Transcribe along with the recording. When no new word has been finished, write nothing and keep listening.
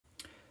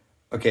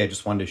Okay, I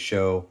just wanted to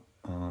show,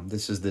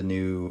 this is the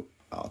new,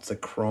 it's a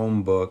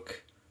Chromebook.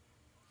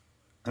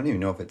 I don't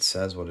even know if it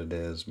says what it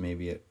is.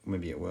 Maybe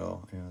it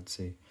will. Yeah, let's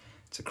see.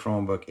 It's a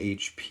Chromebook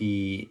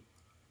HP.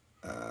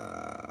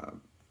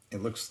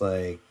 It looks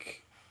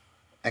like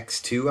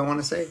X2, I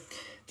want to say.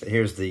 But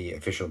here's the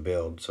official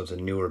build. So it's a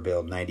newer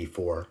build,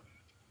 94.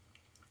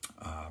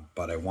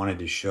 But I wanted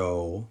to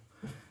show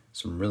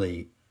some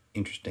really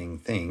interesting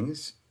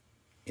things.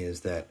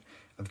 Is that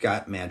I've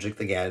got Mtg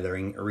the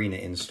Gathering Arena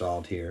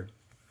installed here.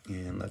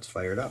 And let's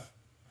fire it up.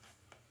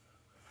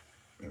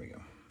 There we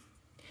go.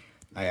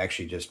 I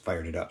actually just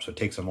fired it up, so it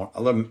takes a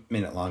little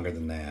minute longer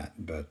than that,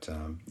 but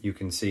you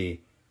can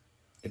see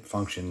it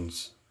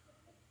functions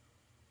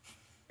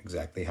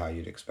exactly how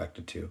you'd expect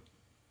it to.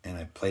 And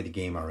I played the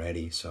game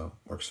already, so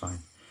it works fine.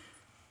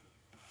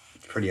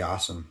 It's pretty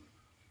awesome.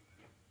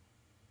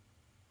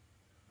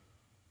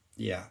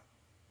 Yeah.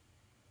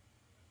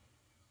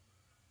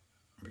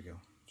 There we go.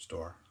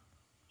 Store.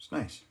 It's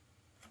nice.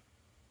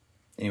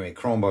 Anyway,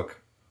 Chromebook,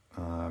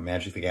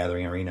 Mtg the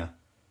Gathering Arena.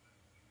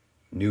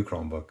 New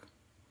Chromebook.